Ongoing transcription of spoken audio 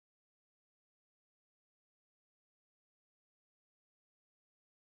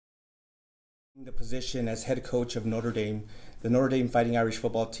The position as head coach of Notre Dame, the Notre Dame Fighting Irish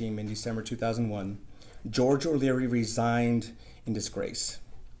football team in December 2001, George O'Leary resigned in disgrace.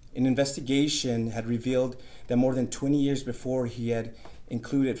 An investigation had revealed that more than 20 years before he had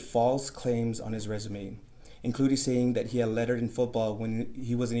included false claims on his resume, including saying that he had lettered in football when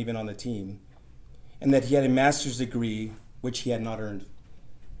he wasn't even on the team, and that he had a master's degree which he had not earned.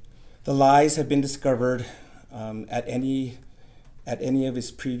 The lies had been discovered at any of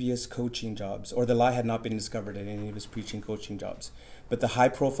his previous coaching jobs, or the lie had not been discovered at any of his preaching coaching jobs. But the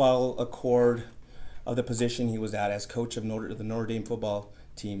high-profile accord of the position he was at as coach of the Notre Dame football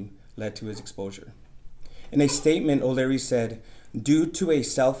team led to his exposure. In a statement, O'Leary said, "Due to a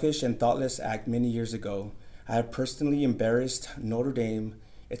selfish and thoughtless act many years ago, I have personally embarrassed Notre Dame,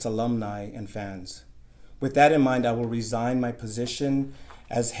 its alumni, and fans. With that in mind, I will resign my position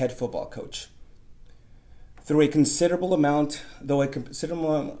as head football coach." Though a considerable amount of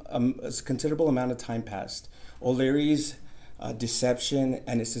time passed, O'Leary's deception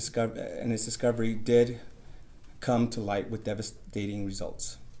and his discovery did come to light with devastating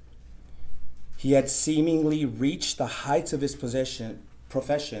results. He had seemingly reached the heights of his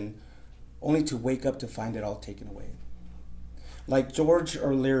profession, only to wake up to find it all taken away. Like George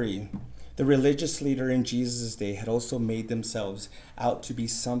O'Leary, the religious leader in Jesus' day had also made themselves out to be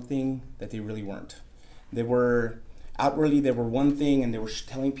something that they really weren't. They were one thing, and they were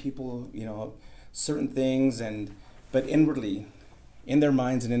telling people, certain things, but inwardly, in their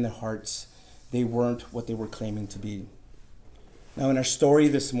minds and in their hearts, they weren't what they were claiming to be. Now, in our story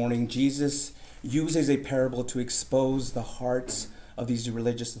this morning, Jesus uses a parable to expose the hearts of these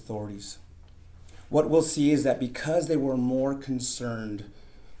religious authorities. What we'll see is that because they were more concerned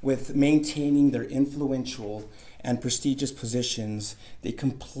with maintaining their influential and prestigious positions, they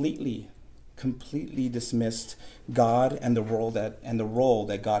completely dismissed God and the role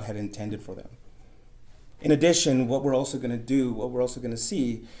that God had intended for them. In addition, what we're also going to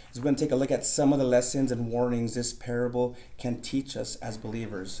see is we're going to take a look at some of the lessons and warnings this parable can teach us as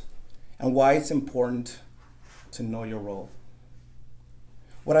believers, and why it's important to know your role.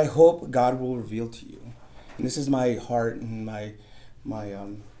 What I hope God will reveal to you, and this is my heart and my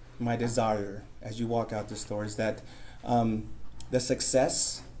desire as you walk out this door, is that the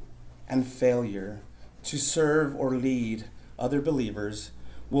success and failure to serve or lead other believers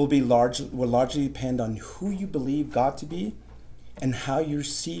will largely depend on who you believe God to be and how you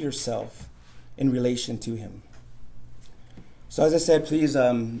see yourself in relation to Him. So as I said, please,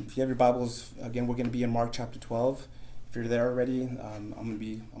 if you have your Bibles, again, we're going to be in Mark chapter 12. If you're there already, I'm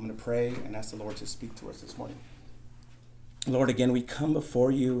going to pray and ask the Lord to speak to us this morning. Lord, again, we come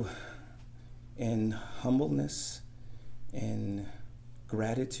before you in humbleness, in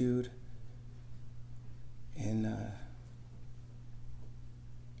gratitude, and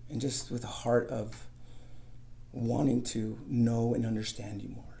just with a heart of wanting to know and understand you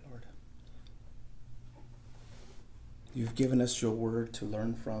more, Lord. You've given us your word to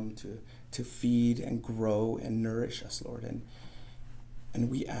learn from, to feed and grow and nourish us, Lord. And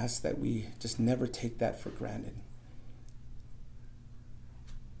we ask that we just never take that for granted.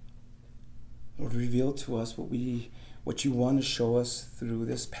 Lord, reveal to us what you want to show us through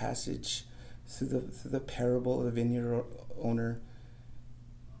this passage, through the parable of the vineyard owner,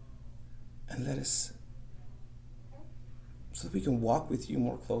 and let us, so that we can walk with you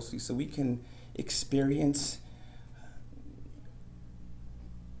more closely, so we can experience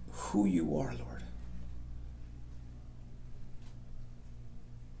who you are, Lord.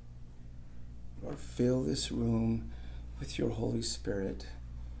 Lord, fill this room with your Holy Spirit.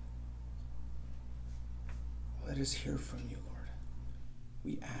 Let us hear from you, Lord.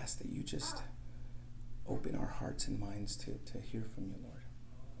 We ask that you just open our hearts and minds to hear from you, Lord.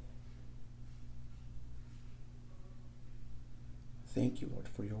 Thank you, Lord,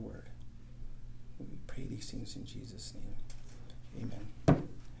 for your word. We pray these things in Jesus' name. Amen.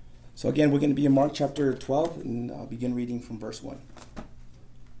 So again, we're going to be in Mark chapter 12, and I'll begin reading from verse 1.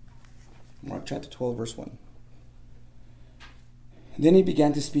 Mark chapter 12, verse 1. Then he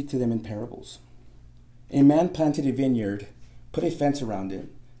began to speak to them in parables. A man planted a vineyard, put a fence around it,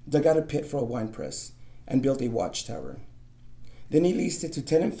 dug out a pit for a winepress, and built a watchtower. Then he leased it to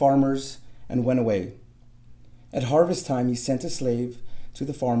tenant farmers and went away. At harvest time, he sent a slave to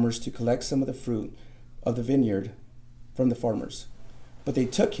the farmers to collect some of the fruit of the vineyard from the farmers. But they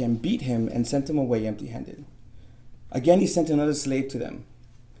took him, beat him, and sent him away empty-handed. Again, he sent another slave to them,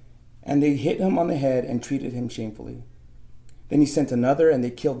 and they hit him on the head and treated him shamefully. Then he sent another, and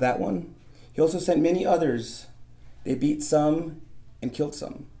they killed that one. He also sent many others. They beat some and killed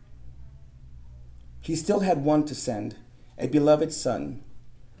some. He still had one to send, a beloved son.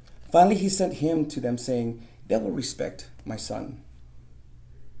 Finally, he sent him to them, saying, "They will respect my son."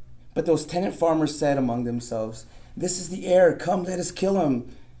 But those tenant farmers said among themselves, "This is the heir. Come, let us kill him,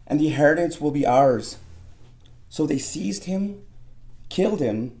 and the inheritance will be ours." So they seized him, killed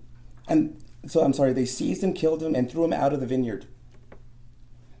him, they seized him, killed him, and threw him out of the vineyard.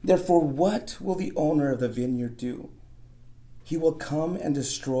 Therefore, what will the owner of the vineyard do? He will come and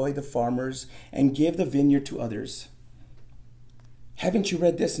destroy the farmers and give the vineyard to others. Haven't you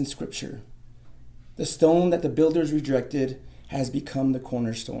read this in Scripture? The stone that the builders rejected has become the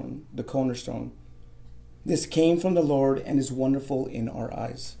cornerstone. This came from the Lord and is wonderful in our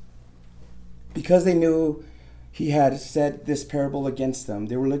eyes. Because they knew he had said this parable against them,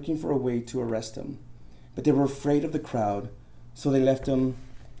 they were looking for a way to arrest him. But they were afraid of the crowd, so they left him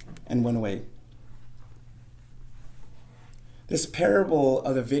and went away. This parable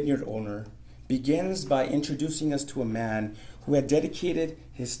of the vineyard owner begins by introducing us to a man who had dedicated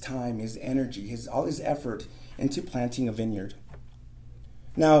his time, his energy, all his effort into planting a vineyard.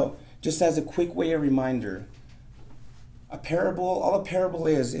 Now, just as a quick way of reminder, all a parable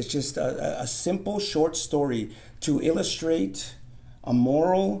is just a simple short story to illustrate a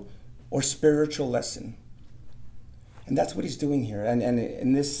moral or spiritual lesson. And that's what he's doing here.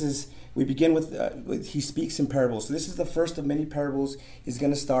 And this is, we begin with he speaks in parables. So this is the first of many parables he's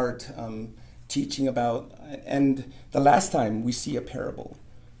going to start teaching about. And the last time we see a parable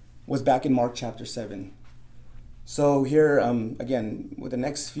was back in Mark chapter 7. So here, again, with the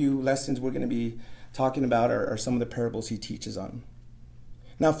next few lessons we're going to be talking about are some of the parables he teaches on.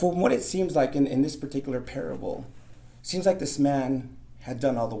 Now, from what it seems like in this particular parable, it seems like this man had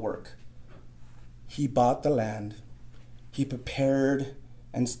done all the work. He bought the land. He prepared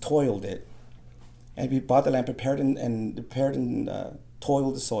and toiled it. And he bought the land, prepared and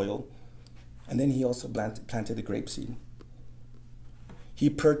toiled the soil. And then he also planted the grapeseed. He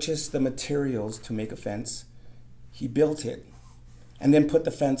purchased the materials to make a fence. He built it and then put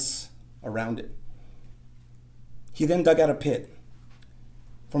the fence around it. He then dug out a pit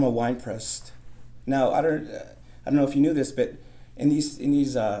from a wine press. Now, I don't know if you knew this, but in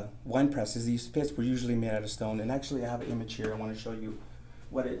these wine presses, these pits were usually made out of stone. And actually, I have an image here. I want to show you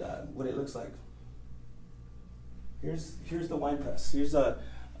what it looks like. Here's the wine press. Here's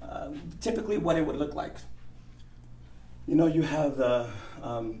typically what it would look like. You know, you have the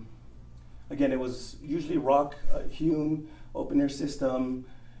again, it was usually rock hewn, open air system,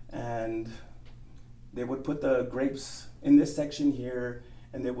 and they would put the grapes in this section here,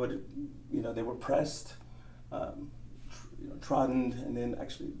 and they were pressed, trodden, and then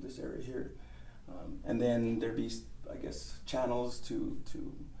actually this area here, and then there'd be, I guess, channels to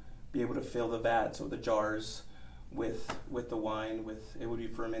be able to fill the vats or the jars with the wine. It would be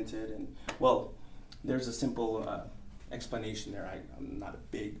fermented, and well, there's a simple explanation there. I'm not a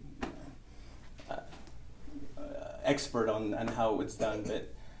big expert on how it's done,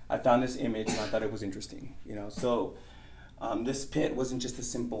 but I found this image and I thought it was interesting. So this pit wasn't just a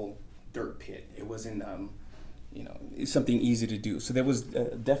simple dirt pit. It wasn't it's something easy to do. So there was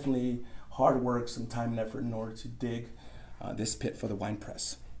definitely hard work, some time and effort in order to dig this pit for the wine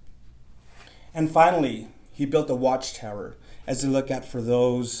press. And finally, he built a watchtower as a look out for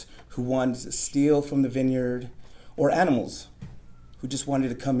those who wanted to steal from the vineyard, or animals who just wanted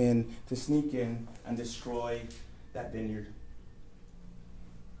to come in, to sneak in and destroy that vineyard.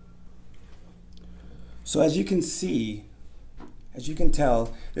 So as you can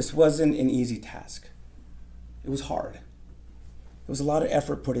tell, this wasn't an easy task. It was hard. There was a lot of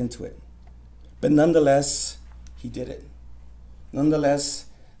effort put into it. But nonetheless, he did it. Nonetheless,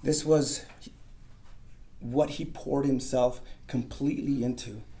 this was what he poured himself completely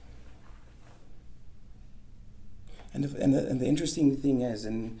into. And the interesting thing is,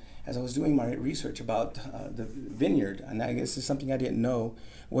 and as I was doing my research about the vineyard, and I guess it's something I didn't know,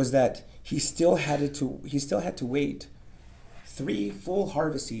 was that he still had to wait 3 full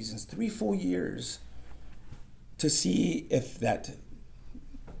harvest seasons, 3 full years, to see if that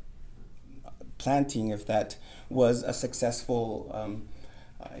planting, if that was a successful,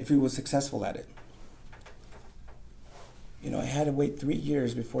 if he was successful at it. I had to wait 3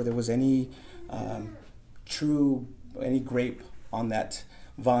 years before there was any any grape on that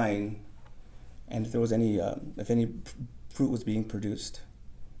vine, and if there was any fruit was being produced.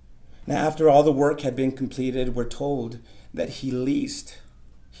 Now, after all the work had been completed, we're told that he rented.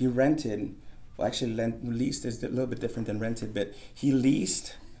 Well, actually, leased is a little bit different than rented, but he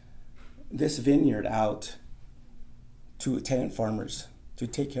leased this vineyard out to tenant farmers to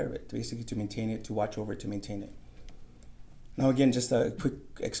take care of it, basically to maintain it, to watch over it, to maintain it. Now, again, just a quick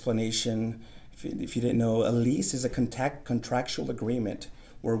explanation. If you didn't know, a lease is a contractual agreement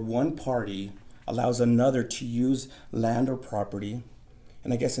where one party allows another to use land or property,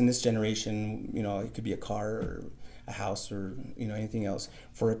 and I guess in this generation, it could be a car or a house or, anything else,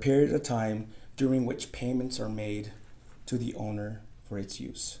 for a period of time during which payments are made to the owner for its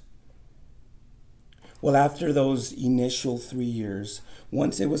use. Well, after those initial 3 years,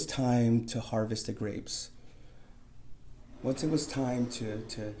 once it was time to harvest the grapes, once it was time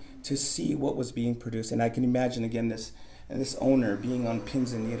to see what was being produced, and I can imagine again this owner being on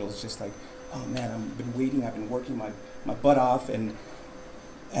pins and needles, just like, oh man, I've been waiting, I've been working my butt off, and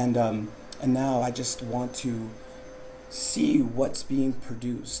now I just want to see what's being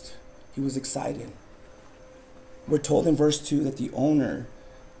produced. He was excited. We're told in verse 2 that the owner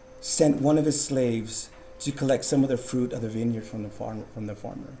sent one of his slaves to collect some of the fruit of the vineyard from the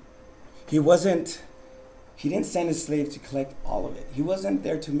farmer. He didn't send his slave to collect all of it. He wasn't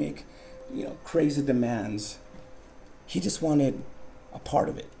there to make, crazy demands. He just wanted a part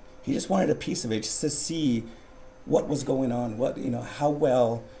of it. He just wanted a piece of it, just to see what was going on, how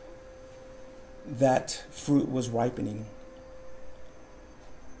well that fruit was ripening.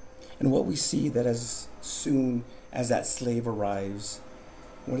 And what we see that as soon as that slave arrives,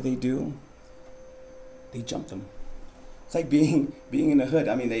 what do? They jumped him. It's like being in the hood.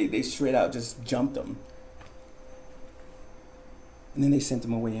 I mean, they straight out just jumped him. And then they sent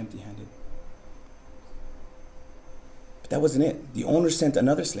him away empty-handed. But that wasn't it. The owner sent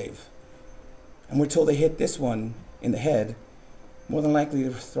another slave. And we're told they hit this one in the head. More than likely they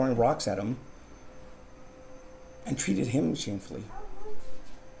were throwing rocks at him and treated him shamefully.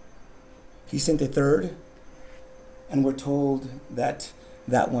 He sent a third, and we're told that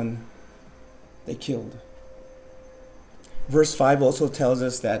one they killed. Verse 5 also tells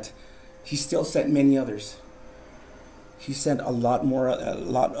us that he still sent many others. He sent a lot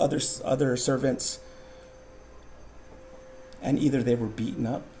other servants, and either they were beaten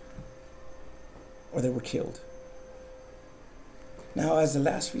up or they were killed. Now, as a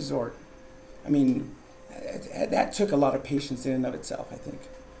last resort, that took a lot of patience in and of itself, I think.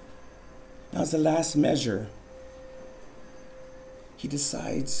 Now, as a last measure, he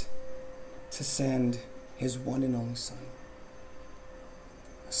decides to send his one and only son.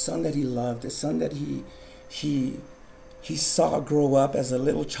 A son that he loved, a son that he saw grow up as a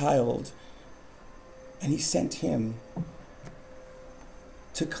little child, and he sent him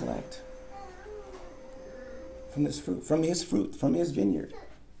to collect from from his vineyard.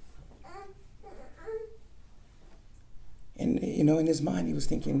 And, in his mind, he was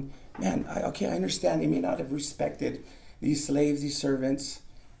thinking, man, I understand they may not have respected these slaves, these servants,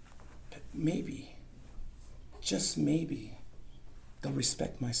 but maybe, just maybe, they'll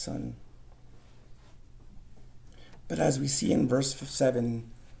respect my son. But as we see in verse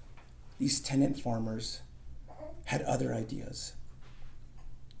 7, these tenant farmers had other ideas.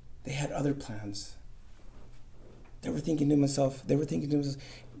 They had other plans. They were thinking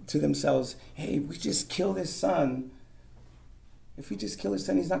to themselves, hey, if we just kill this son,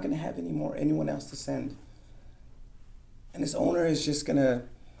 he's not going to have anyone else to send. And his owner is just going to,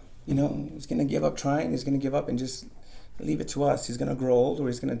 he's going to give up trying. He's going to give up and just leave it to us. He's going to grow old or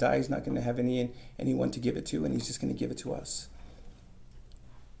he's going to die. He's not going to have anyone to give it to, and he's just going to give it to us.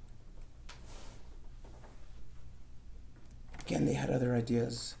 Again, they had other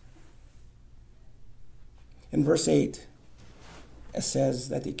ideas. In verse 8, it says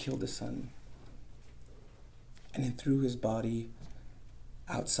that they killed the son and then threw his body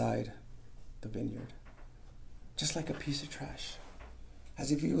outside the vineyard, just like a piece of trash,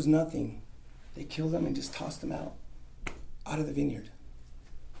 as if he was nothing. They killed him and just tossed him out of the vineyard.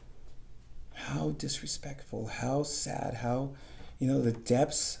 How disrespectful, how sad, how, the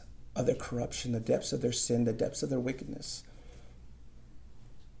depths of their corruption, the depths of their sin, the depths of their wickedness.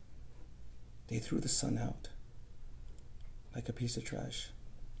 They threw the son out like a piece of trash.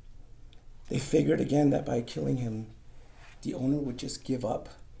 They figured again that by killing him, the owner would just give up,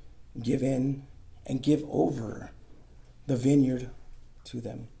 give in, and give over the vineyard to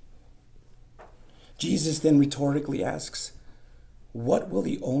them. Jesus then rhetorically asks, what will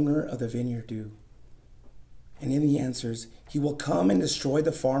the owner of the vineyard do? And then he answers, he will come and destroy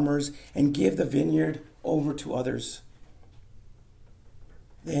the farmers and give the vineyard over to others.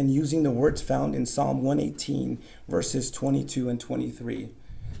 Then, using the words found in Psalm 118, verses 22 and 23,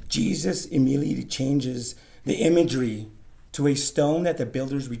 Jesus immediately changes the imagery to a stone that the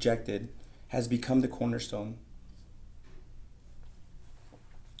builders rejected has become the cornerstone.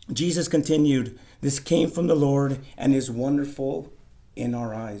 Jesus continued, this came from the Lord and is wonderful in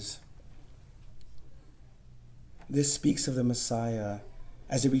our eyes. This speaks of the Messiah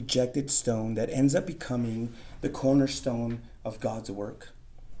as a rejected stone that ends up becoming the cornerstone of God's work.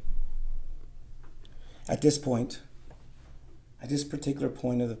 At this point, at this particular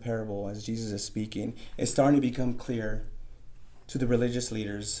point of the parable, as Jesus is speaking, it's starting to become clear to the religious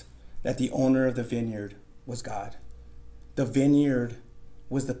leaders that the owner of the vineyard was God. The vineyard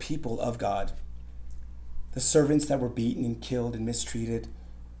was the people of God. The servants that were beaten and killed and mistreated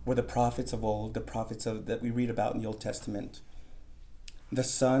were the prophets of old, the prophets that we read about in the Old Testament. The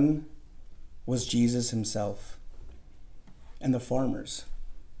Son was Jesus himself. And the farmers,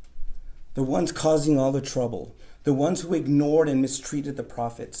 the ones causing all the trouble, the ones who ignored and mistreated the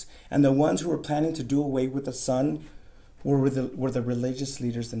prophets, and the ones who were planning to do away with the Son were the religious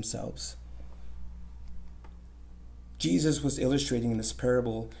leaders themselves. Jesus was illustrating in this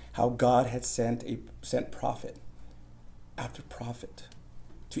parable how God had sent prophet after prophet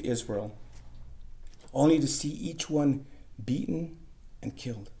to Israel, only to see each one beaten and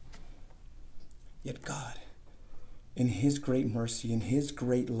killed. Yet God, in his great mercy, in his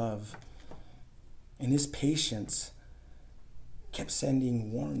great love, in his patience, kept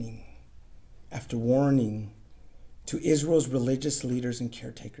sending warning after warning to Israel's religious leaders and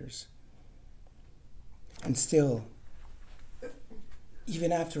caretakers. And still,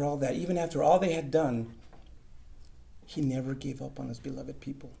 even after all that, even after all they had done, he never gave up on his beloved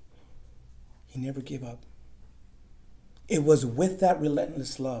people. He never gave up. It was with that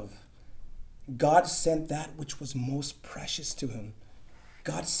relentless love God sent that which was most precious to him.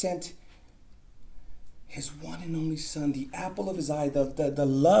 God sent his one and only Son, the apple of his eye, the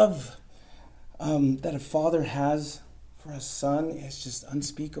love that a father has for a son is just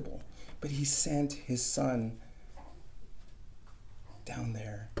unspeakable. But he sent his Son down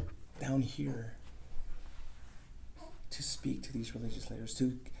there, down here, to speak to these religious leaders,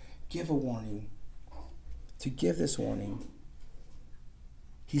 to give a warning, to give this warning.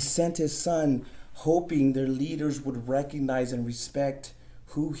 He sent his Son, hoping their leaders would recognize and respect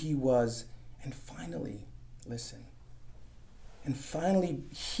who he was, and finally listen, and finally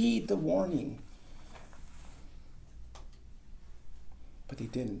heed the warning. But they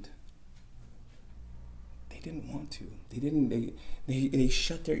didn't. They didn't want to. They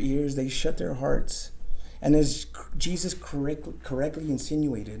shut their ears, they shut their hearts. And as Jesus correctly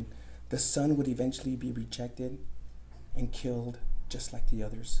insinuated, the Son would eventually be rejected and killed just like the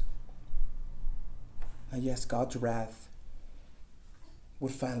others. Now, yes, God's wrath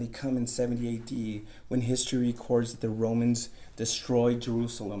would finally come in 70 AD when history records that the Romans destroyed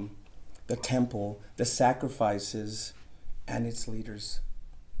Jerusalem, the temple, the sacrifices, and its leaders.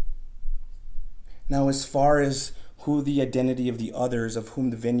 Now, as far as who the identity of the others of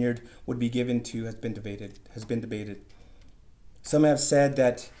whom the vineyard would be given to has been debated. Some have said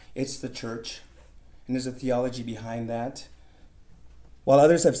that it's the church, and there's a theology behind that, while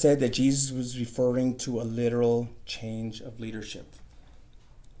others have said that Jesus was referring to a literal change of leadership.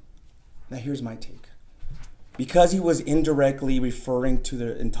 Now here's my take. Because he was indirectly referring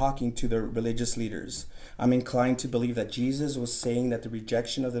to and talking to the religious leaders, I'm inclined to believe that Jesus was saying that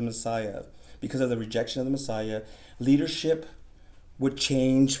because of the rejection of the Messiah, leadership would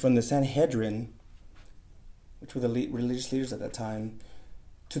change from the Sanhedrin, which were the religious leaders at that time,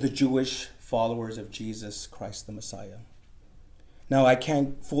 to the Jewish followers of Jesus Christ the Messiah. Now, I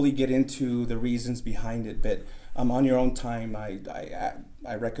can't fully get into the reasons behind it, but on your own time,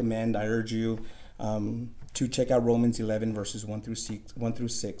 I recommend, I urge you to check out Romans 11, verses 1 through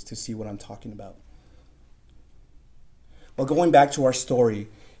 6 to see what I'm talking about. Well, going back to our story,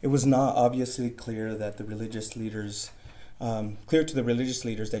 it was not obviously clear that the religious leaders,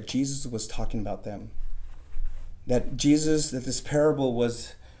 that Jesus was talking about them. That this parable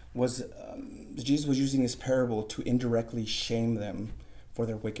Jesus was using this parable to indirectly shame them for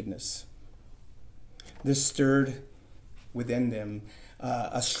their wickedness. This stirred within them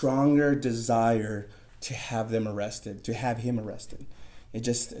a stronger desire to have him arrested. It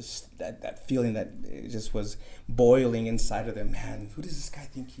just, that feeling that it just was boiling inside of them. Man, who does this guy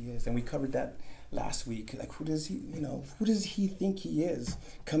think he is? And we covered that last week. Like, who does he think he is?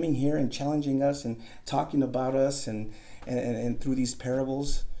 Coming here and challenging us and talking about us and through these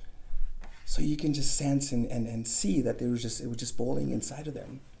parables. So you can just sense and see that it was just boiling inside of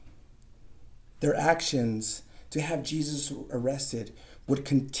them. Their actions to have Jesus arrested would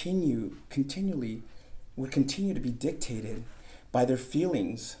continue to be dictated by their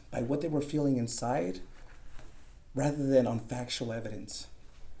feelings, by what they were feeling inside, rather than on factual evidence.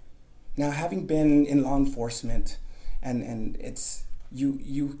 Now, having been in law enforcement, and it's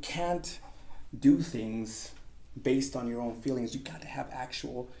you can't do things based on your own feelings. You got to have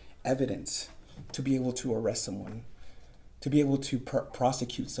actual evidence to be able to arrest someone, to be able to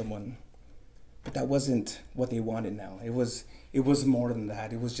prosecute someone. But that wasn't what they wanted now. It was more than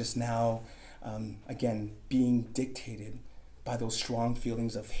that. It was just now again, being dictated by those strong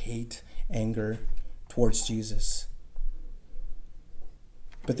feelings of hate, anger towards Jesus.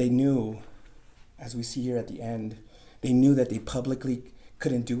 But they knew, as we see here at the end, they knew that they publicly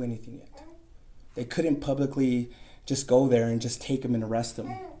couldn't do anything yet. They couldn't publicly just go there and just take him and arrest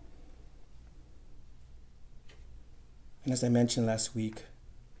him. And as I mentioned last week,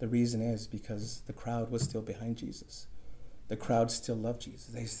 the reason is because the crowd was still behind Jesus. The crowd still loved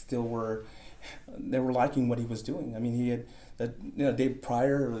Jesus. They were liking what he was doing. I mean, he had, a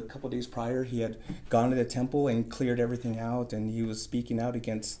couple of days prior, he had gone to the temple and cleared everything out, and he was speaking out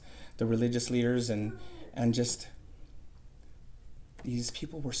against the religious leaders, and just these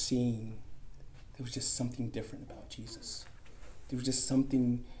people were seeing there was just something different about Jesus. There was just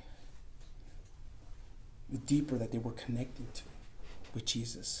something deeper that they were connecting to with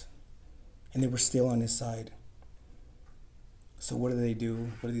Jesus, and they were still on his side. So what do they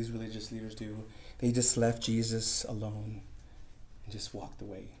do? What do these religious leaders do? They just left Jesus alone and just walked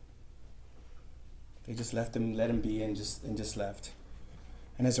away. They just left him, let him be, and just left.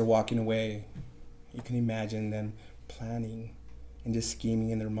 And as they're walking away, you can imagine them planning and just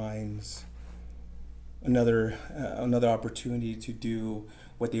scheming in their minds another opportunity to do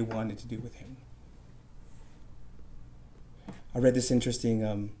what they wanted to do with him. I read this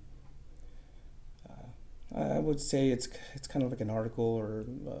interesting, I would say it's kind of like an article, or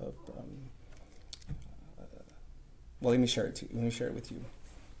well, let me share it with you.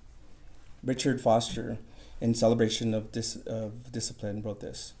 Richard Foster, in Celebration of Discipline, wrote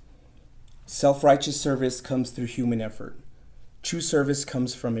this: "Self-righteous service comes through human effort. True service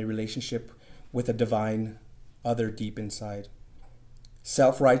comes from a relationship with a divine other deep inside.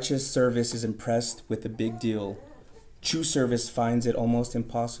 Self-righteous service is impressed with the big deal. True service finds it almost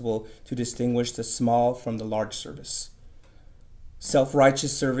impossible to distinguish the small from the large service.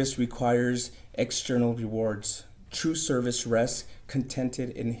 Self-righteous service requires external rewards. True service rests contented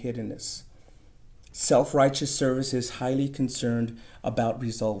in hiddenness. Self-righteous service is highly concerned about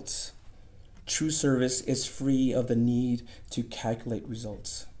results. True service is free of the need to calculate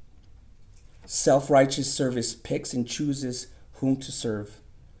results. Self-righteous service picks and chooses whom to serve.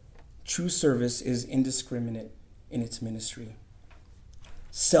 True service is indiscriminate in its ministry.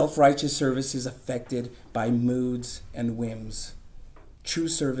 Self-righteous service is affected by moods and whims. True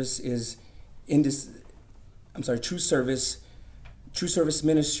service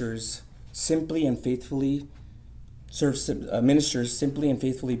ministers simply and faithfully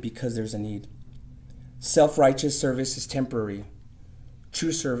because there's a need. Self-righteous service is temporary.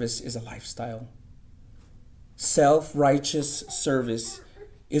 True service is a lifestyle. Self-righteous service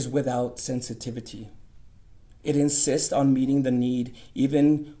is without sensitivity. It insists on meeting the need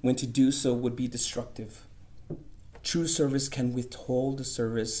even when to do so would be destructive. True service can withhold the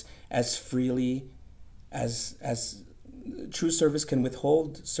service as freely as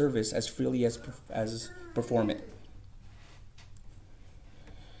perform it.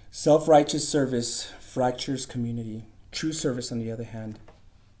 Self-righteous service fractures community. True service, on the other hand,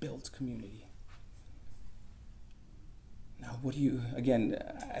 builds community. Now,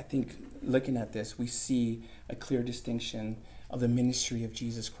 I think looking at this, we see a clear distinction of the ministry of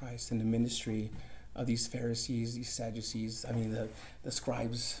Jesus Christ and the ministry of these Pharisees, these Sadducees, the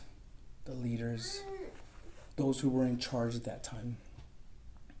scribes, the leaders, those who were in charge at that time.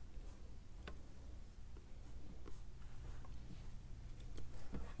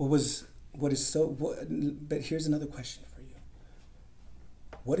 But here's another question for you.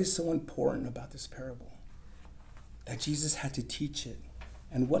 What is so important about this parable that Jesus had to teach it?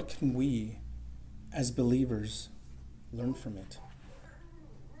 And what can we, as believers, learn from it?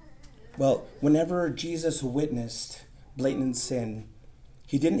 Well, whenever Jesus witnessed blatant sin,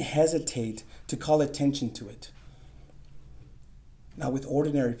 he didn't hesitate to call attention to it. Now, with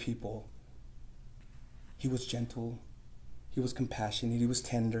ordinary people, he was gentle, he was compassionate, he was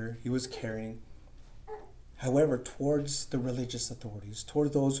tender, he was caring. However, towards the religious authorities,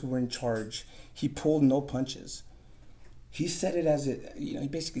 toward those who were in charge, he pulled no punches. He said it he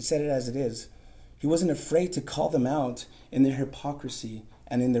basically said it as it is. He wasn't afraid to call them out in their hypocrisy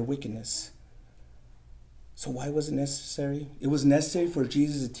and in their wickedness. So why was it necessary? It was necessary for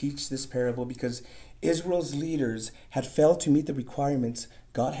Jesus to teach this parable because Israel's leaders had failed to meet the requirements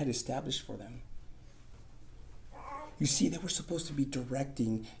God had established for them. You see, they were supposed to be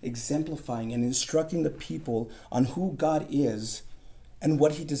directing, exemplifying, and instructing the people on who God is and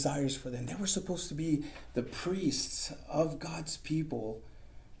what he desires for them. They were supposed to be the priests of God's people,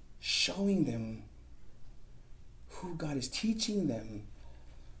 showing them who God is, teaching them,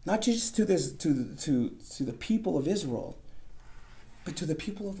 not just to the people of Israel, but to the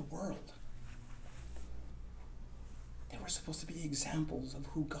people of the world. we're supposed to be examples of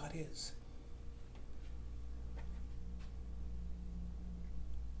who God is.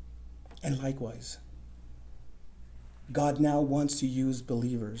 And likewise, God now wants to use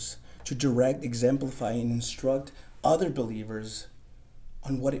believers to direct, exemplify, and instruct other believers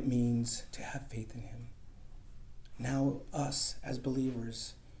on what it means to have faith in him. Now, us as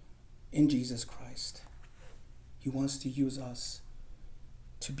believers in Jesus Christ, he wants to use us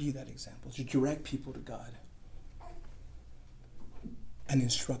to be that example, to direct people to God and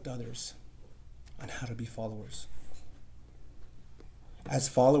instruct others on how to be followers. As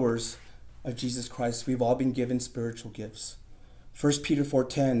followers of Jesus Christ, we've all been given spiritual gifts. In 1 Peter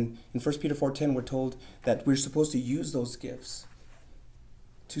 4:10, we're told that we're supposed to use those gifts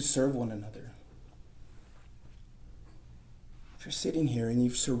to serve one another. If you're sitting here and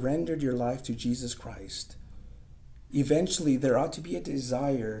you've surrendered your life to Jesus Christ, eventually there ought to be a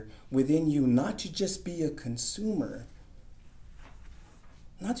desire within you not to just be a consumer,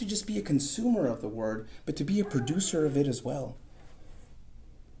 of the word, but to be a producer of it as well.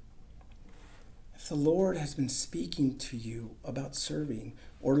 If the Lord has been speaking to you about serving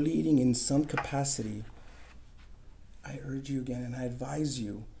or leading in some capacity, I urge you again and I advise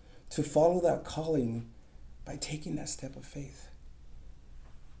you to follow that calling by taking that step of faith.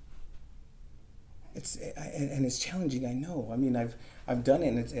 It's challenging, I know. I mean, I've done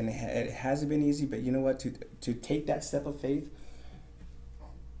it, and it hasn't been easy. But you know what? To take that step of faith.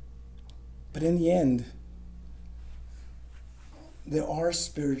 But in the end, there are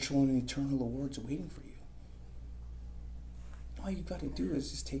spiritual and eternal awards waiting for you. All you've got to do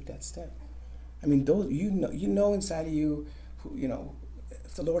is just take that step. I mean, those you know inside of you,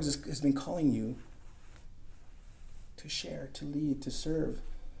 if the Lord has been calling you to share, to lead, to serve.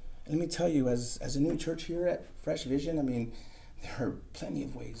 And let me tell you, as a new church here at Fresh Vision, I mean, there are plenty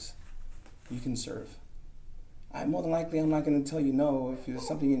of ways you can serve. More than likely, I'm not going to tell you no if there's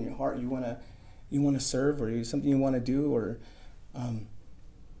something in your heart you want to serve, or something you want to do, or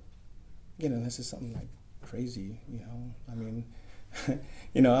unless it's something like crazy, I mean,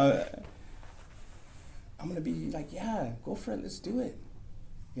 I'm going to be like, yeah, go for it, let's do it.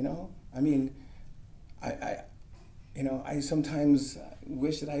 I mean, I sometimes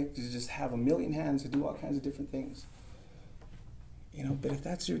wish that I could just have a million hands to do all kinds of different things. But if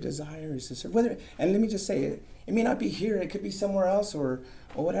that's your desire, is to serve, and let me just say, it may not be here, it could be somewhere else or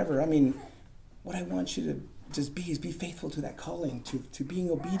whatever. I mean, what I want you to just be is be faithful to that calling, to being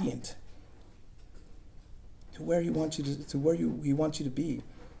obedient to where he wants you to be.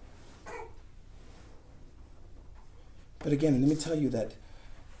 But again, let me tell you that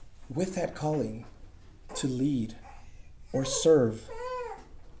with that calling to lead or serve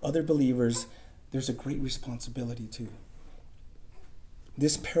other believers, there's a great responsibility too.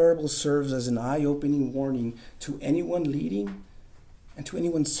 This parable serves as an eye-opening warning to anyone leading and to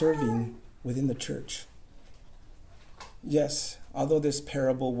anyone serving within the church. Yes, although this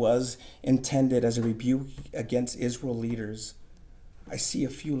parable was intended as a rebuke against Israel leaders, I see a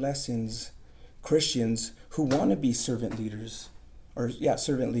few lessons Christians who want to be servant leaders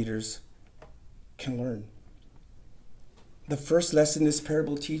can learn. The first lesson this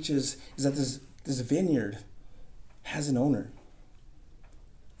parable teaches is that this vineyard has an owner.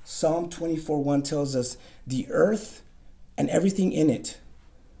 Psalm 24:1 tells us, the earth and everything in it,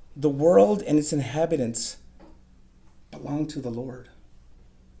 the world and its inhabitants, belong to the Lord.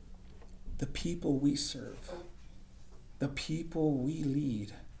 The people we serve, the people we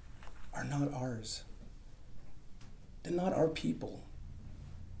lead, are not ours. They're not our people.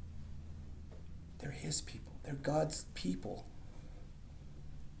 They're his people. They're God's people.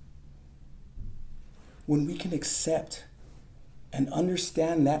 When we can accept and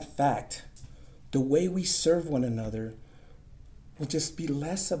understand that fact, the way we serve one another will just be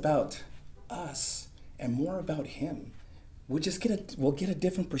less about us and more about him. We'll get a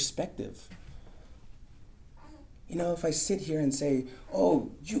different perspective. If I sit here and say,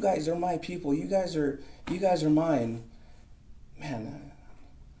 "Oh, you guys are my people. You guys are mine," man,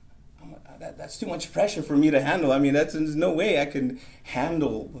 that's too much pressure for me to handle. I mean, there's no way I can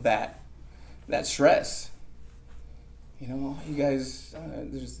handle that stress. You guys,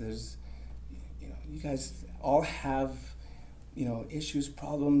 you guys all have, issues,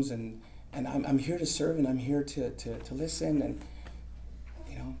 problems, and I'm here to serve, and I'm here to listen, and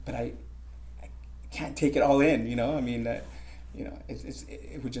but I can't take it all in. I mean,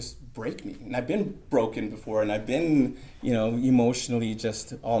 it would just break me, and I've been broken before, and I've been emotionally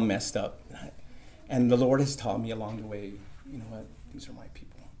just all messed up, and the Lord has taught me along the way. You know what? These are my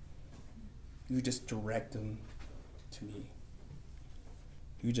people. You just direct them to me.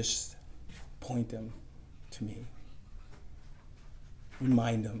 You just point them to me.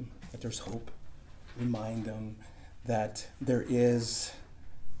 Remind them that there's hope. Remind them that there is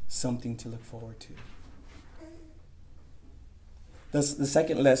something to look forward to. Thus, the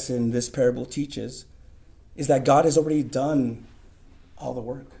second lesson this parable teaches is that God has already done all the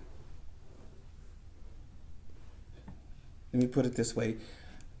work. Let me put it this way.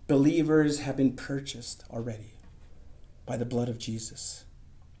 Believers have been purchased already by the blood of Jesus.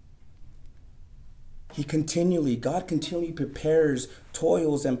 God continually prepares,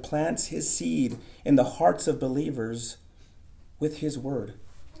 toils, and plants his seed in the hearts of believers with his word.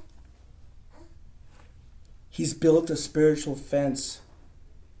 He's built a spiritual fence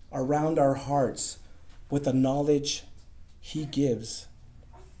around our hearts with the knowledge he gives,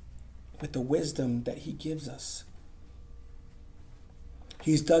 with the wisdom that he gives us.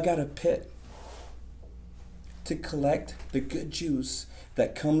 He's dug out a pit to collect the good juice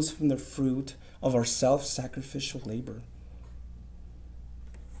that comes from the fruit of our self-sacrificial labor.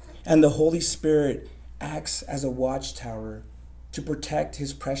 And the Holy Spirit acts as a watchtower to protect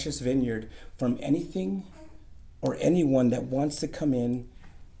his precious vineyard from anything or anyone that wants to come in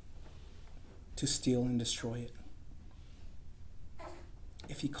to steal and destroy it.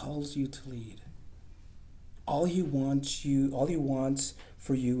 If he calls you to lead, all he wants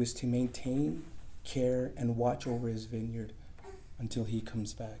for you is to maintain, care, and watch over his vineyard until he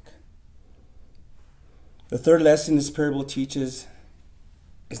comes back. The third lesson this parable teaches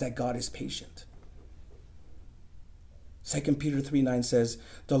is that God is patient. 2 Peter 3:9 says,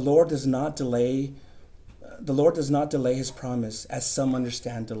 The Lord does not delay his promise, as some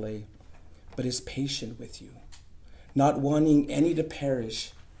understand delay, but is patient with you, not wanting any to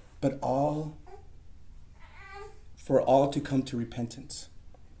perish, but for all to come to repentance.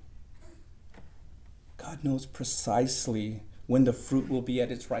 God knows precisely when the fruit will be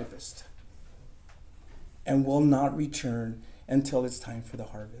at its ripest and will not return until it's time for the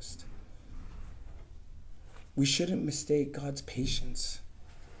harvest. We shouldn't mistake God's patience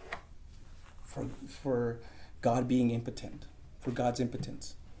for God being impotent, for God's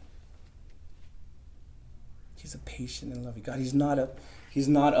impotence. He's a patient and loving God. He's not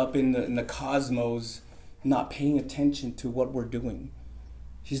up in the cosmos, not paying attention to what we're doing.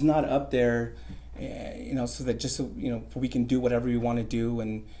 He's not up there, so that we can do whatever we want to do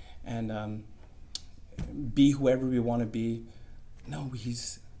and be whoever we want to be. No,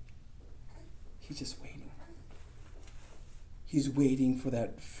 he's just waiting. He's waiting for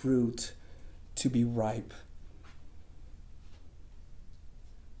that fruit to be ripe.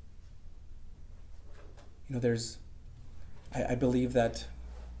 I believe that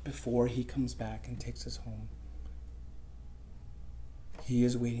before he comes back and takes us home, he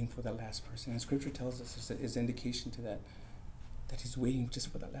is waiting for that last person. And Scripture tells us is indication to that he's waiting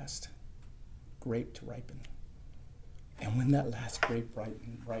just for that last grape to ripen. And when that last grape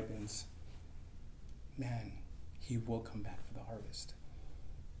ripens, man, he will come back for the harvest.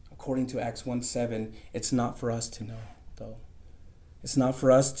 According to Acts 1:7, it's not for us to know, though. It's not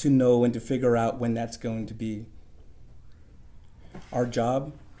for us to know and to figure out when that's going to be. Our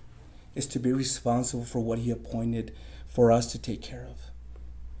job is to be responsible for what he appointed for us to take care of.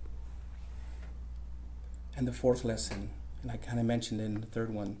 And the fourth lesson, and I kind of mentioned it in the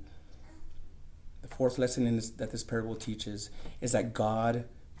third one, the fourth lesson that this parable teaches is that God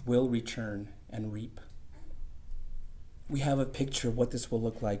will return and reap. We have a picture of what this will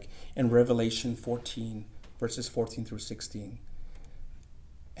look like in Revelation 14, verses 14 through 16.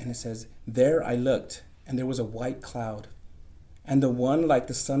 And it says, There I looked, and there was a white cloud, and the one like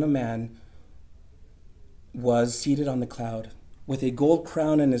the Son of Man was seated on the cloud, with a gold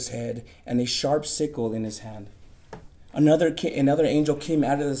crown on his head and a sharp sickle in his hand. Another angel came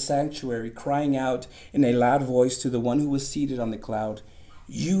out of the sanctuary, crying out in a loud voice to the one who was seated on the cloud,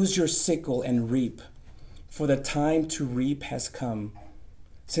 Use your sickle and reap, for the time to reap has come,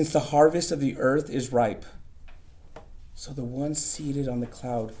 since the harvest of the earth is ripe. So the one seated on the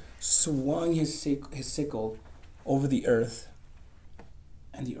cloud swung his sickle over the earth,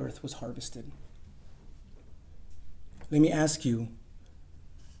 and the earth was harvested. Let me ask you,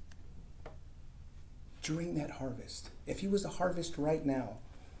 during that harvest, if he was to harvest right now,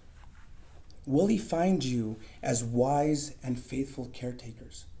 will he find you as wise and faithful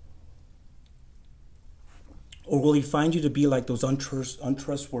caretakers? Or will he find you to be like those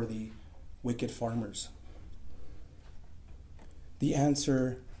untrustworthy, wicked farmers? The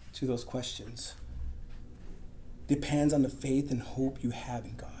answer to those questions depends on the faith and hope you have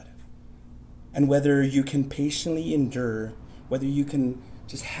in God, and whether you can patiently endure, whether you can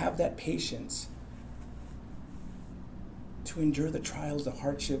just have that patience to endure the trials, the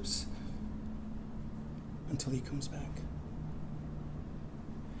hardships, until he comes back.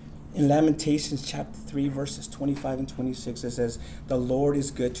 In Lamentations chapter 3, verses 25 and 26, it says, the Lord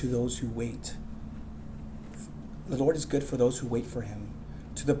is good to those who wait. The Lord is good for those who wait for him.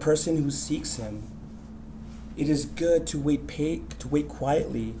 To the person who seeks him, it is good to wait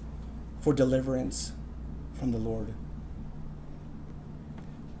quietly for deliverance from the Lord.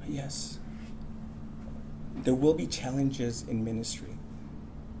 Yes, there will be challenges in ministry,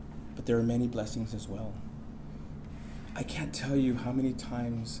 but there are many blessings as well. I can't tell you how many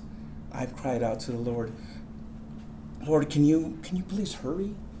times I've cried out to the Lord, Lord, can you please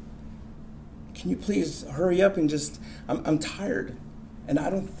hurry? Can you please hurry up and I'm tired. And I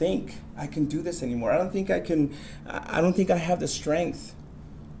don't think I can do this anymore. I don't think I have the strength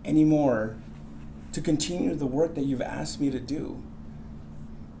anymore to continue the work that you've asked me to do.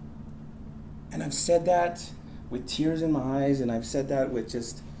 And I've said that with tears in my eyes, and I've said that with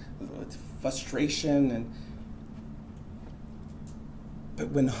frustration.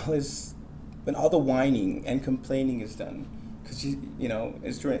 But when all the whining and complaining is done, because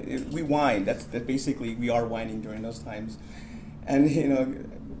we whine. That's basically we are whining during those times. And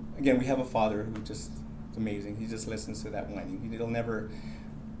again, we have a Father who just is amazing. He just listens to that whining. He'll never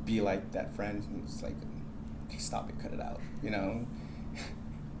be like that friend who's like, okay, stop it, cut it out.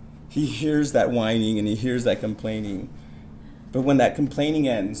 He hears that whining and he hears that complaining. But when that complaining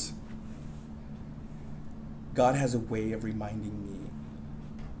ends, God has a way of reminding me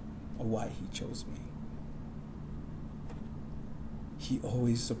of why he chose me. He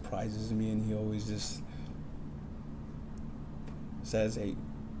always surprises me, and he always just says, hey,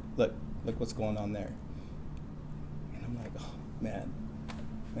 look what's going on there. And I'm like, oh, man.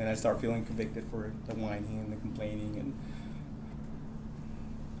 And I start feeling convicted for the whining and the complaining.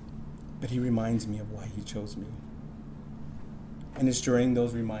 But he reminds me of why he chose me. And it's during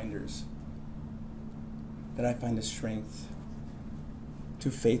those reminders that I find the strength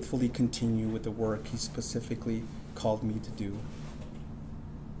to faithfully continue with the work he specifically called me to do.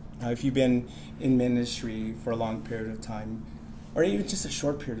 Now, if you've been in ministry for a long period of time, or even just a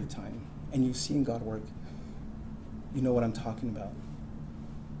short period of time, and you've seen God work, you know what I'm talking about.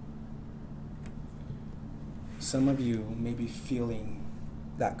 Some of you may be feeling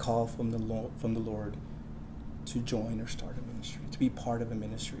that call from the Lord to join or start a ministry, to be part of a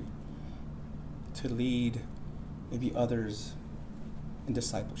ministry, to lead maybe others in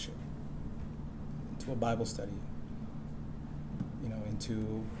discipleship, into a Bible study,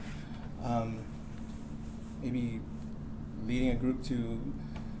 into maybe leading a group to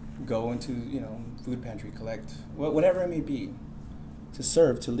go into, food pantry, collect, whatever it may be, to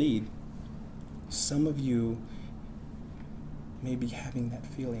serve, to lead. Some of you may be having that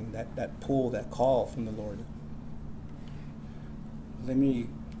feeling, that pull, that call from the Lord. Let me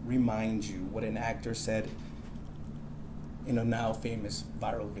remind you what an actor said in a now famous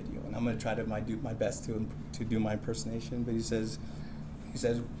viral video. And I'm going to try to do my best to do my impersonation. But he says,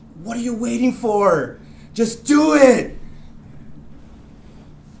 what are you waiting for? Just do it!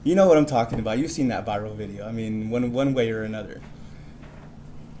 You know what I'm talking about. You've seen that viral video. I mean, one way or another.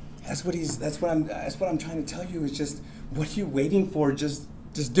 That's what I'm trying to tell you is just, what are you waiting for? Just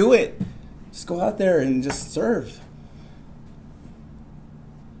do it. Just go out there and just serve.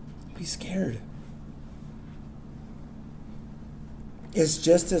 Don't be scared. It's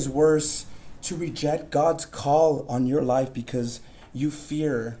just as worse to reject God's call on your life because you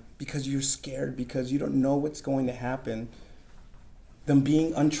fear, because you're scared, because you don't know what's going to happen, than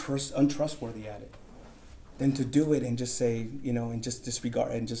being untrustworthy at it. Than to do it and just say, and just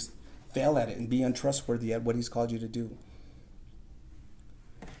disregard and just fail at it and be untrustworthy at what he's called you to do.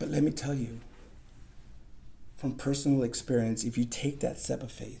 But let me tell you, from personal experience, if you take that step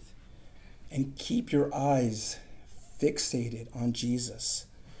of faith and keep your eyes fixated on Jesus,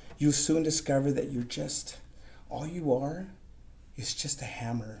 you'll soon discover that all you are is just a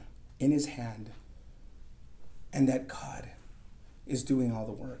hammer in his hand, and that God is doing all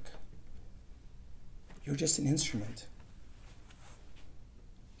the work. You're just an instrument.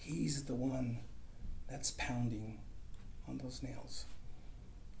 He's the one that's pounding on those nails.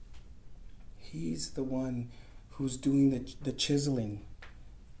 He's the one who's doing the chiseling.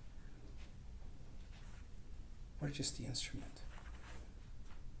 We're just the instrument.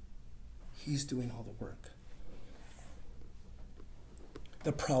 He's doing all the work.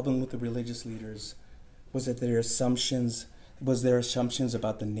 The problem with the religious leaders was that their assumptions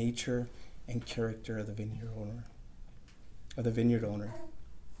about the nature and character of the vineyard owner.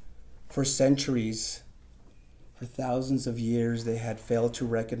 For centuries, for thousands of years, they had failed to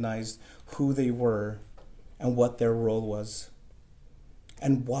recognize who they were and what their role was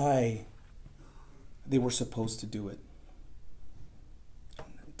and why they were supposed to do it.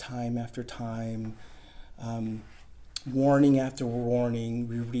 time after time, warning after warning.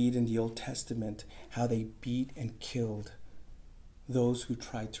 We read in the Old Testament how they beat and killed those who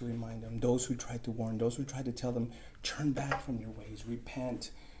tried to remind them, those who tried to warn, those who tried to tell them, turn back from your ways,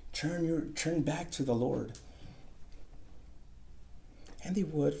 repent, turn back to the Lord. And they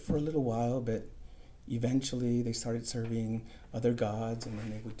would for a little while, but eventually they started serving other gods, and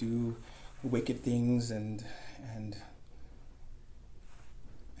then they would do wicked things, and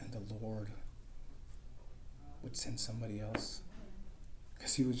the Lord would send somebody else,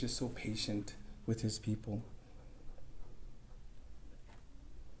 because he was just so patient with his people.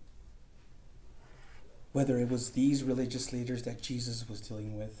 Whether it was these religious leaders that Jesus was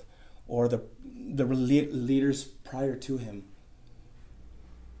dealing with, or the leaders prior to him,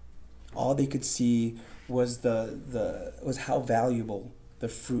 all they could see was was how valuable the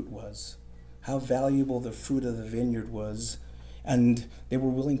fruit was, how valuable the fruit of the vineyard was, and they were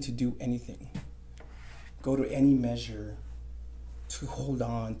willing to do anything, go to any measure to hold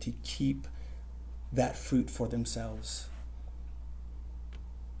on, to keep that fruit for themselves.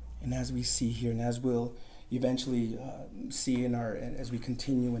 And as we see here, and as we'll eventually see as we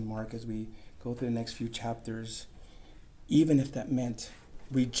continue in Mark, as we go through the next few chapters, even if that meant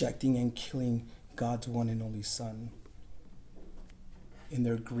rejecting and killing God's one and only Son, in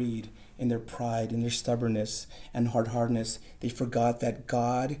their greed, in their pride, in their stubbornness and hard-heartedness, they forgot that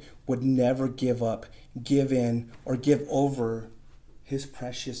God would never give up, give in, or give over his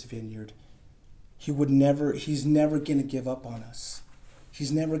precious vineyard. He's never going to give up on us.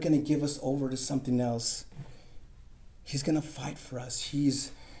 He's never going to give us over to something else. He's going to fight for us. He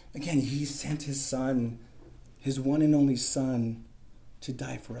sent his Son, his one and only Son, to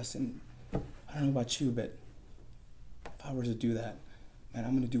die for us. And I don't know about you, but if I were to do that, man,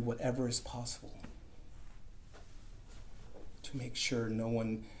 I'm going to do whatever is possible to make sure no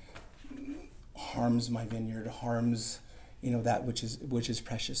one harms my vineyard, harms, that which is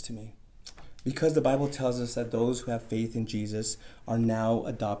precious to me. Because the Bible tells us that those who have faith in Jesus are now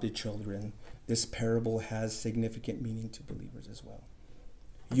adopted children, this parable has significant meaning to believers as well.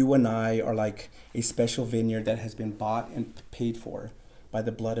 You and I are like a special vineyard that has been bought and paid for by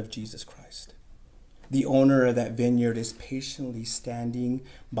the blood of Jesus Christ. The owner of that vineyard is patiently standing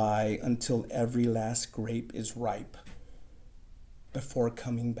by until every last grape is ripe before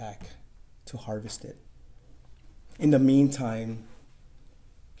coming back to harvest it. In the meantime,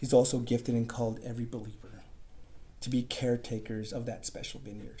 he's also gifted and called every believer to be caretakers of that special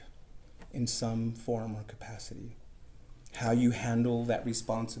vineyard in some form or capacity. How you handle that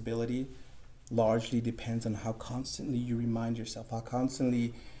responsibility largely depends on how constantly you remind yourself, how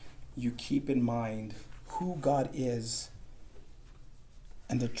constantly you keep in mind who God is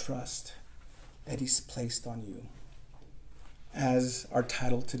and the trust that he's placed on you. As our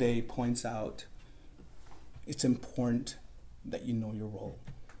title today points out, it's important that you know your role.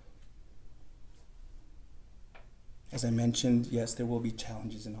 As I mentioned, yes, there will be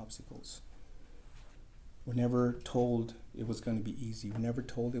challenges and obstacles. We're never told it was going to be easy. We're never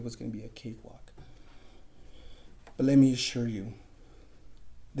told it was going to be a cakewalk. But let me assure you,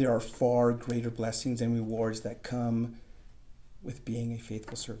 there are far greater blessings and rewards that come with being a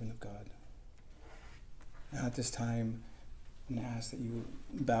faithful servant of God. Now at this time, I'm going to ask that you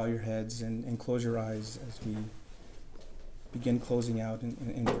bow your heads and close your eyes as we begin closing out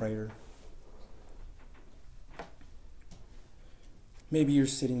in prayer. Maybe you're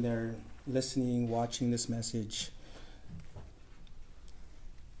sitting there listening, watching this message,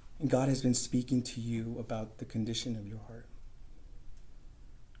 and God has been speaking to you about the condition of your heart.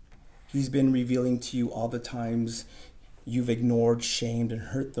 He's been revealing to you all the times you've ignored, shamed, and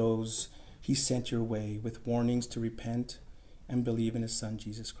hurt those he sent your way with warnings to repent and believe in his Son,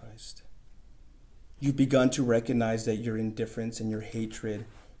 Jesus Christ. You've begun to recognize that your indifference and your hatred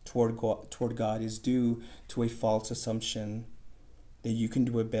toward God is due to a false assumption that you can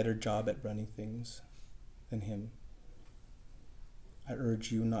do a better job at running things than him. I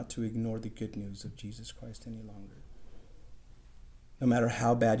urge you not to ignore the good news of Jesus Christ any longer. No matter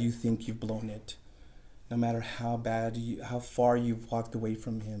how bad you think you've blown it, no matter how far you've walked away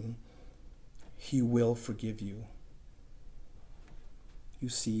from him, he will forgive you. You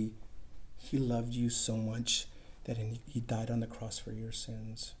see, he loved you so much that he died on the cross for your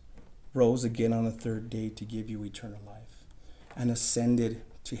sins, rose again on the third day to give you eternal life, and ascended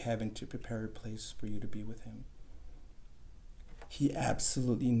to heaven to prepare a place for you to be with him. He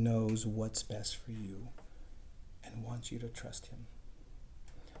absolutely knows what's best for you and wants you to trust him.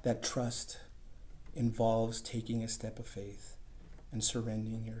 That trust involves taking a step of faith and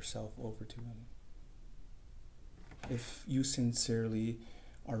surrendering yourself over to him. If you sincerely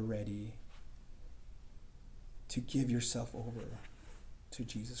are ready to give yourself over to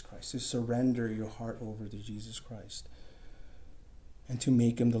Jesus Christ, to surrender your heart over to Jesus Christ, and to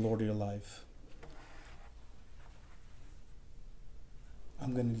make him the Lord of your life.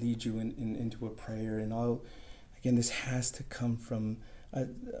 I'm going to lead you into a prayer, and again, this has to come from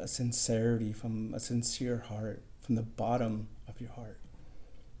a sincerity, from a sincere heart, from the bottom of your heart.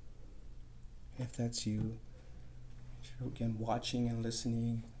 And if that's you, if you're again watching and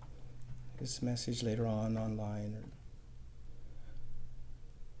listening this message later on online, or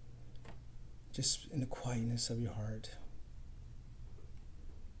just in the quietness of your heart,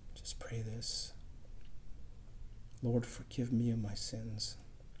 just pray this. Lord, forgive me of my sins.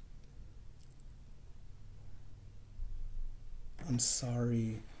 I'm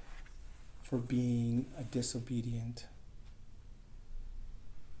sorry for being a disobedient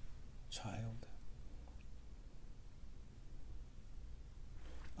child.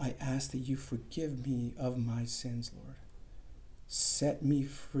 I ask that you forgive me of my sins, Lord. Set me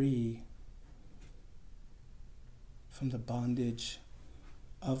free from the bondage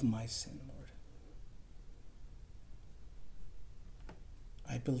of my sin, Lord.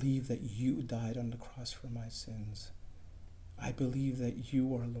 I believe that you died on the cross for my sins. I believe that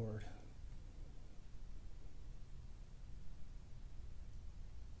you are Lord.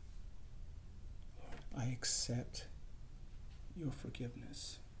 Lord, I accept your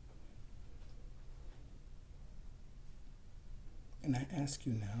forgiveness. And I ask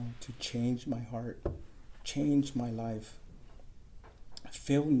you now to change my heart, change my life.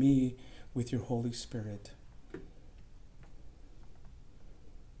 Fill me with your Holy Spirit.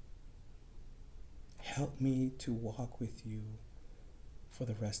 Help me to walk with you for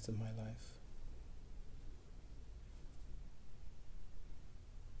the rest of my life.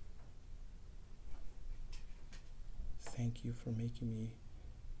 Thank you for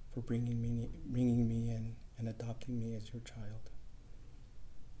bringing me in and adopting me as your child.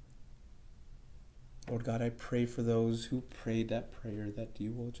 Lord God, I pray for those who prayed that prayer, that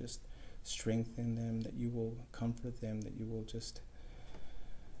you will just strengthen them, that you will comfort them, that you will just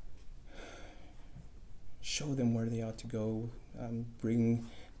show them where they ought to go, bring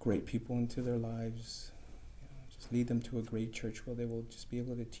great people into their lives, just lead them to a great church where they will just be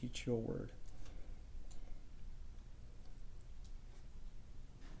able to teach your word.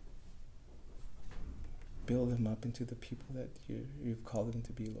 Build them up into the people that you've called them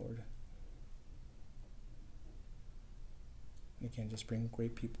to be, Lord. And again, just bring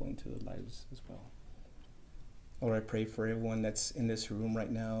great people into their lives as well. Lord, I pray for everyone that's in this room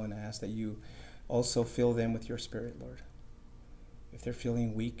right now, and I ask that you also fill them with your Spirit, Lord. If they're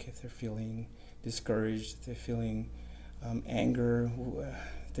feeling weak, if they're feeling discouraged, if they're feeling anger,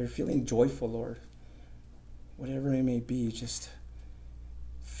 if they're feeling joyful, Lord, whatever it may be, just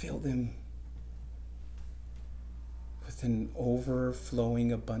fill them with an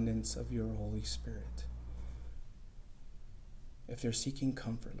overflowing abundance of your Holy Spirit. If they're seeking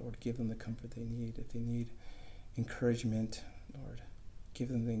comfort, Lord, give them the comfort they need. If they need encouragement, Lord, give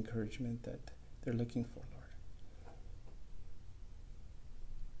them the encouragement that they're looking for, Lord.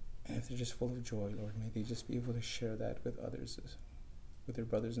 And if they're just full of joy, Lord, may they just be able to share that with others, with their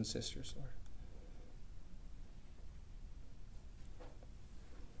brothers and sisters, Lord.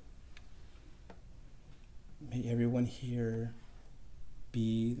 May everyone here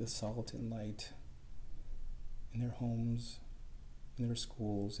be the salt and light in their homes, in their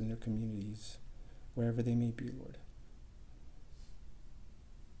schools, in their communities, wherever they may be, Lord.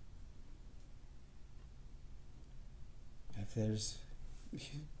 If there's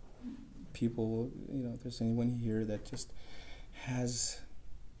people, if there's anyone here that just has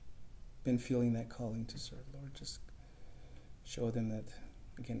been feeling that calling to serve, Lord, just show them that,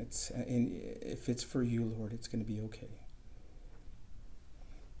 again, if it's for you, Lord, it's going to be okay.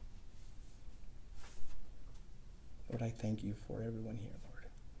 Lord, I thank you for everyone here, Lord.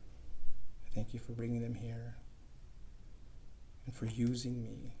 I thank you for bringing them here and for using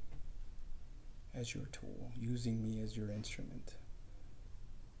me as your tool, using me as your instrument.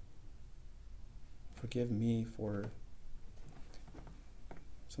 Forgive me for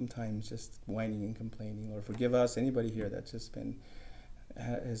sometimes just whining and complaining, Lord. Forgive us, anybody here that's just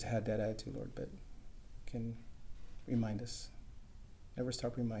has had that attitude, Lord, but can remind us. Never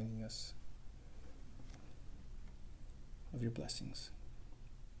stop reminding us of your blessings.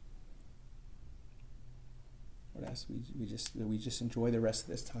 Lord, I ask we just enjoy the rest of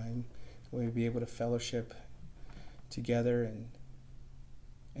this time. We'll be able to fellowship together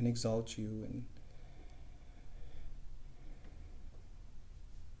and exalt you and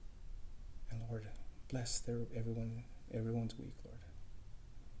Lord, bless everyone's week, Lord.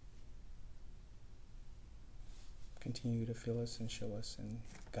 continue to fill us and show us and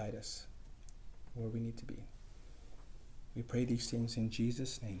guide us where we need to be. We pray these things in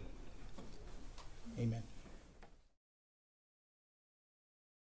Jesus' name. Amen.